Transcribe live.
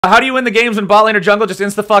How do you win the games when bot lane or jungle just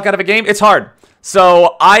insta fuck out of a game? It's hard.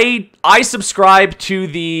 So I subscribe to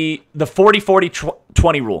the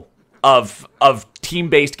 40-40-20 rule of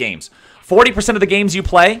team-based games. 40% of the games you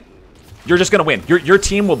play, you're just gonna win. Your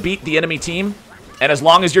team will beat the enemy team, and as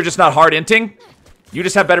long as you're just not hard inting, you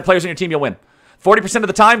just have better players on your team, you'll win. 40% of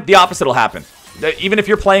the time, the opposite will happen. Even if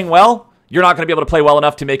you're playing well, you're not gonna be able to play well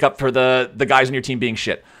enough to make up for the guys on your team being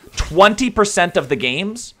shit. 20% of the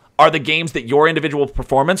games are the games that your individual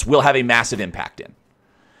performance will have a massive impact in.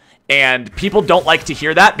 And people don't like to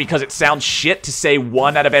hear that because it sounds shit to say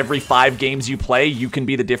 1 out of every 5 games you play, you can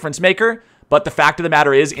be the difference maker. But the fact of the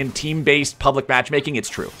matter is, in team-based public matchmaking, it's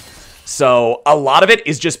true. So a lot of it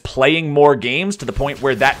is just playing more games to the point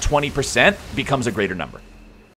where that 20% becomes a greater number.